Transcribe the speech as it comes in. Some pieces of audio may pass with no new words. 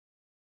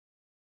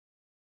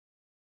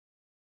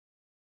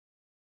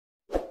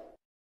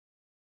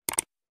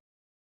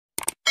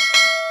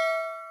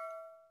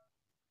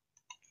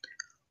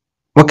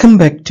Welcome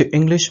back to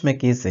English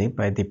Makeasy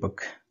by Dipak.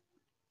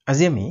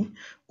 আজি আমি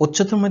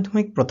উচ্চতৰ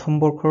মাধ্যমিক প্ৰথম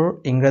বৰ্ষৰ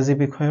ইংৰাজী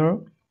বিষয়ৰ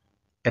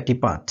এটি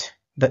পাঠ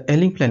The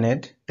Ailing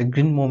Planet, The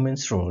Green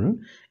Moment's Role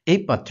এই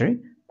পাঠৰ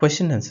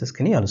question answers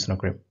খিনি আলোচনা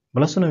কৰিম।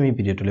 বলাচোন আমি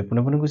ভিডিঅ'টোলৈ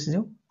পুনঃ গুচি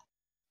যাওঁ।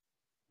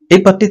 এই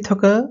পাঠটিত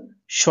থকা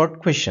short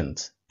questions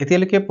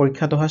এতিয়ালৈকে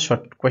পৰীক্ষাত অহা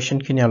short question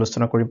খিনি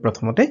আলোচনা কৰিম।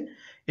 প্ৰথমতে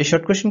এই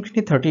short question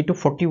খিনি 30 to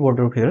 40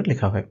 wordৰ ভিতৰত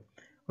লিখা হয়।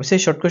 অৱশ্যে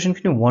short question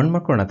খিনি 1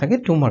 মাৰ্কৰ নাথাকে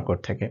 2 মাৰ্কৰ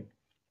থাকে।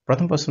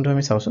 প্ৰথম প্ৰশ্নটো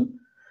আমি চাওঁচোন।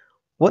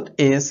 What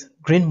is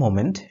green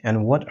moment and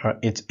what are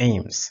its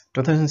aims?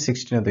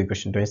 2016 of the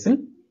question to আছিল.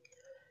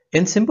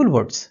 In simple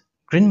words,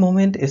 green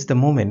moment is the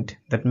moment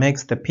that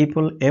makes the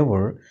people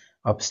aware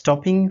of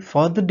stopping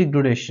further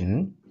degradation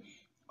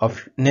of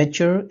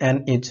nature and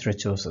its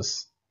resources.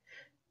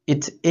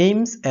 It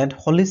aims at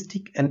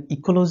holistic and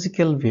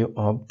ecological view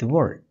of the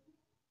world.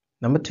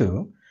 Number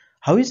 2,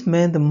 how is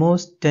man the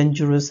most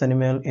dangerous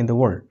animal in the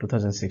world?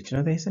 2016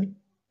 of the question.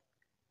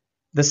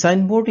 The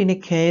signboard in a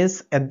case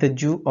at the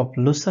Zoo of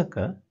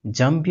Lusaka,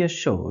 Zambia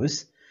shows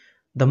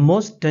the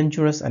most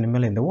dangerous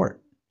animal in the world.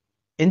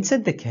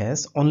 Inside the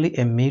case, only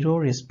a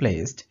mirror is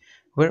placed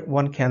where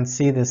one can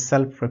see the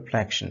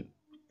self-reflection.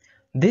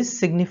 This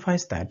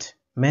signifies that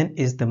man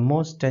is the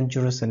most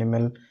dangerous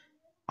animal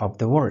of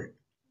the world,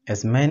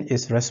 as man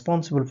is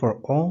responsible for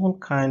all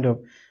kind of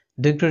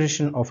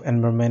degradation of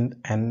environment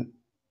and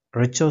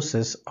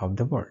resources of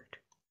the world.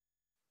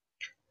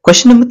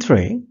 Question number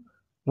 3.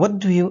 What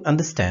do you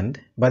understand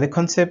by the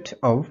concept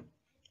of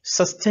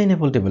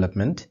sustainable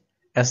development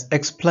as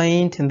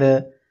explained in the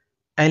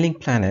Ailing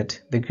Planet,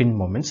 The Green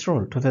Moment's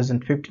Role?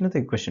 2015 of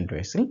the question to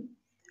answer.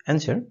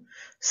 Answer.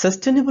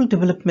 Sustainable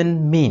development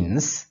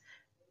means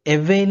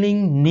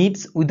availing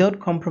needs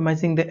without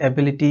compromising the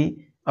ability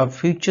of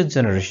future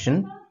generation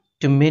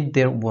to meet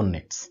their own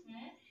needs.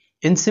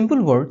 In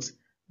simple words,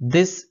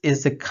 this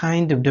is a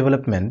kind of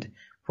development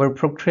where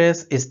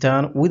progress is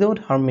done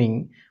without harming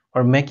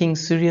or making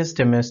serious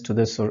damage to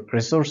the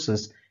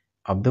resources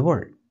of the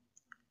world.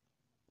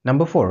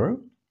 Number 4,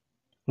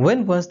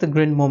 when was the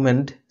green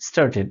movement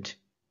started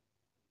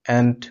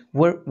and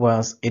where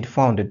was it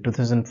founded?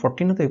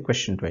 2014 of the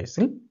question to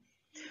answer.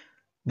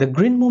 The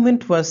green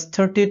movement was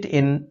started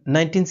in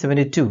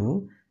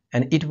 1972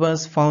 and it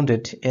was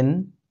founded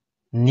in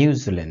New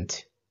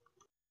Zealand.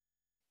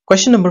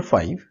 Question number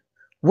 5,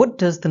 what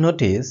does the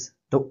notice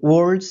the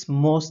world's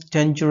most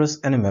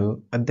dangerous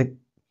animal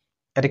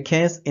at a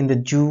case in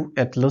the zoo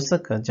at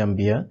Lusaka,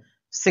 Zambia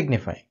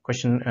signify?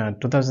 Question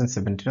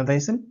 2017 of the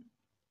answer.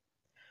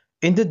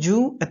 In the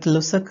zoo at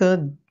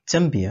Lusaka,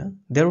 Zambia,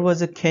 there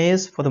was a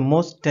case for the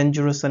most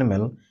dangerous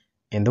animal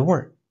in the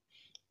world.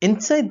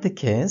 Inside the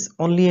case,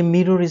 only a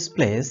mirror is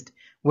placed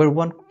where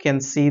one can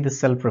see the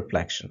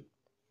self-reflection.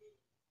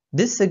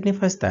 This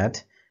signifies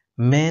that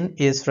man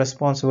is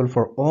responsible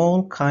for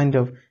all kind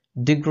of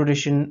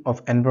degradation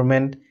of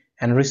environment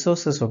and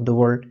resources of the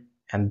world,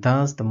 and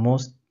thus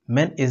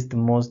man is the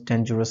most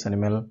dangerous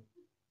animal.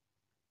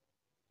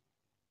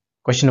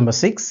 Question number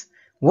 6.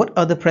 What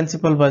are the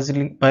principal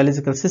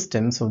biological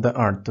systems of the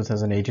earth?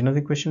 2018 of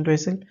the question to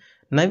answer.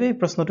 Naive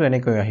prashno to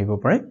enekoi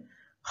ahibo pare.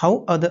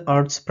 How are the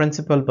earth's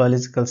principal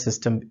biological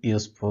system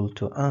useful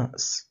to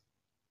us?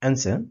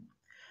 Answer.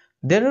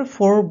 There are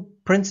 4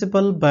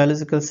 principal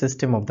biological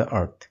systems of the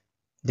earth.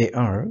 They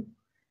are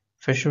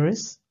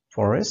fisheries,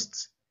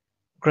 forests,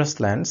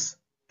 grasslands,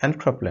 and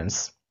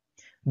croplands.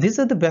 These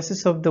are the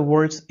basis of the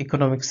world's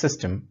economic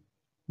system.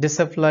 They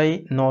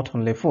supply not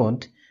only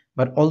food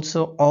but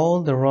also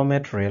all the raw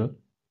material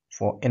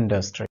for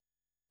industry.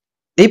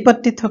 এই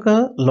পাঠটিত থকা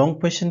long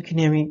question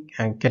খিনি আমি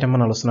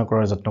কেইটামান আলোচনা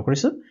কৰাৰ যত্ন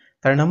কৰিছো।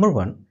 তাৰ number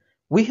 1,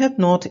 we have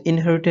not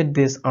inherited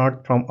this art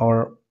from our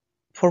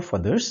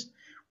forefathers.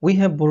 We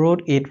have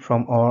borrowed it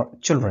from our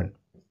children.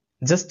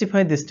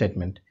 Justify this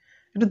statement.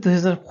 এটো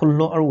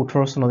 2016 আৰু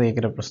 18 চনত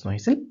এইকেইটা প্ৰশ্ন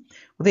আহিছিল।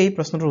 গতিকে এই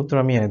প্ৰশ্নটোৰ উত্তৰ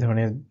আমি এনে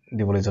ধৰণে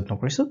দিবলৈ যত্ন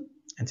কৰিছো।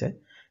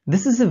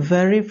 This is a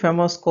very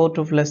famous quote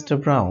of Lester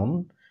Brown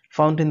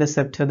found in the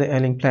chapter The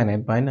Ailing Planet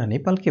by Nani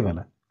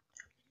Palkhiwala.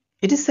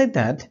 It is said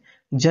that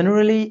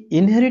generally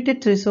inherited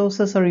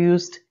resources are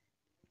used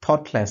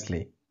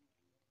thoughtlessly.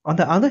 On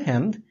the other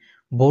hand,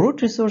 borrowed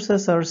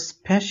resources are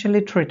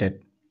specially treated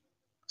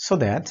so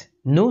that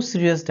no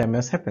serious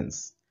damage happens.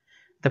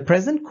 The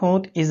present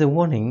quote is a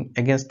warning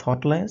against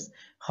thoughtless,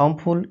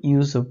 harmful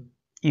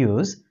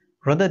use,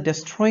 rather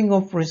destroying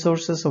of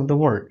resources of the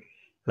world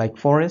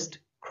like forest,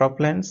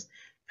 croplands,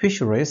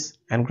 fisheries,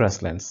 and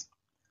grasslands.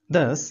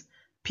 Thus,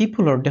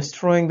 people are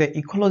destroying the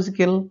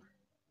ecological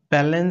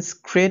balance,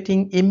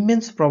 creating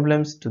immense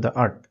problems to the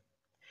earth.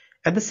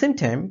 At the same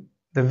time,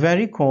 the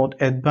very quote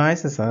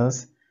advises us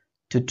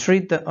to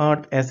treat the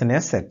earth as an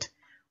asset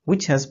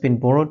which has been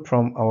borrowed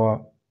from our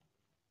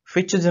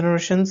future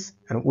generations,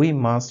 and we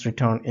must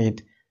return it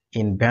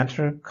in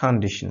better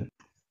condition.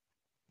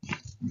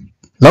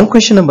 Long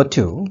question number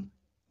 2.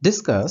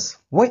 Discuss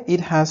why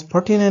it has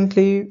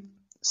pertinently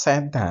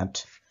said that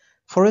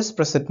forest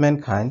precede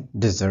mankind,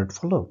 desert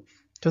follow.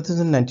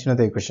 2019 of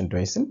the question to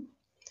answer.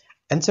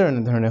 Answer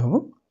এনে ধৰণে হ'ব.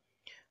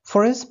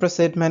 Forest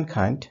precede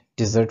mankind,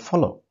 desert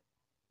follow.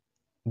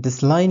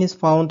 This line is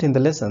found in the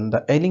lesson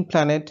The Ailing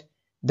Planet,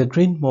 the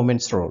Green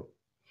Movement's Role.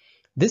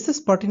 This has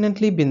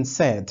pertinently been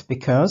said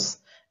because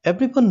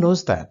everyone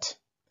knows that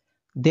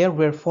there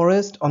were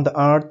forests on the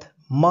earth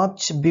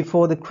much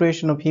before the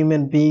creation of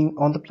human being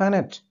on the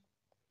planet.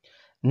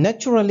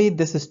 Naturally,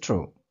 this is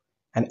true,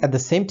 and at the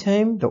same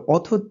time, the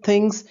author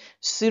thinks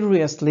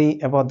seriously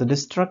about the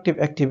destructive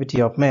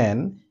activity of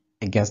man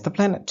against the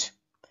planet.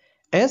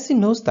 As he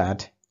knows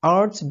that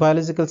Earth's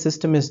biological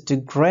system is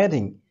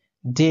degrading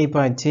day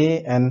by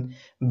day and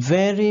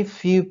very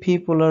few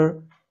people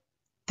are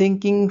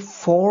thinking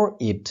for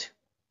it,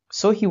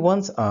 so he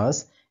warns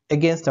us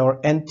against our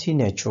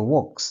anti-nature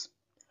works.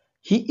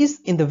 He is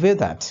in the way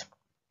that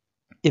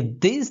if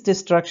this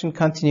destruction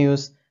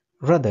continues,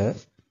 rather,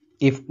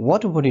 if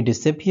water body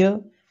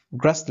disappear,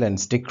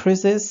 grasslands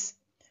decreases,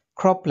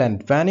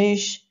 cropland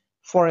vanish,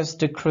 forest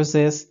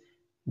decreases,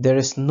 there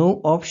is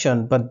no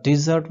option but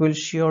desert will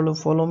surely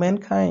follow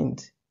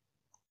mankind.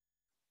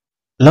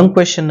 Long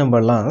question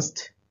number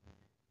last.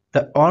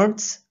 The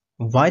Earth's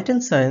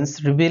vital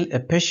signs reveal a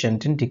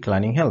patient in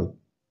declining health.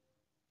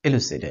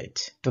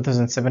 Elucidate.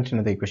 2017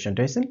 of the equation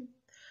Tyson.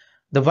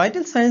 The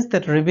vital signs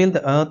that reveal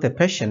the Earth a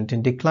patient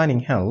in declining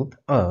health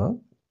are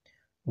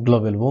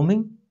global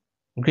warming,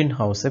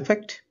 greenhouse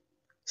effect,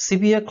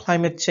 severe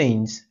climate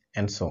change,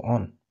 and so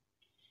on.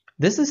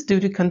 This is due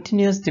to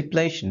continuous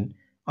depletion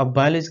of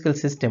biological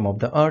system of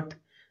the earth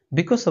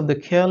because of the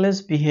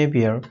careless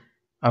behavior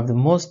of the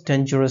most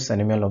dangerous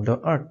animal of the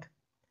earth.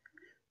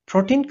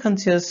 Protein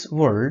conscious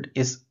world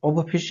is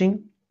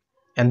overfishing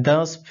and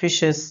thus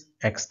fishes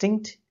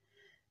extinct.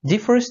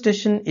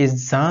 Deforestation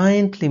is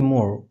giantly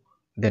more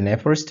than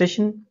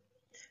afforestation.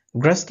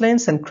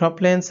 Grasslands and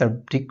croplands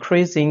are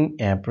decreasing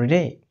every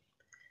day.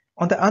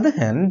 On the other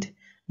hand,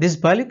 these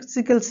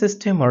biological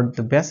systems are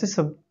the basis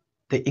of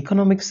the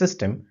economic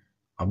system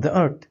of the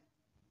earth.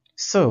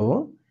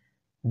 So,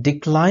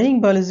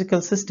 declining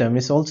biological system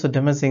is also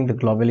damaging the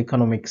global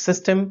economic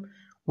system,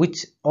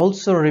 which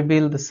also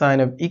reveal the sign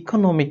of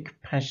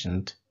economic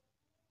patient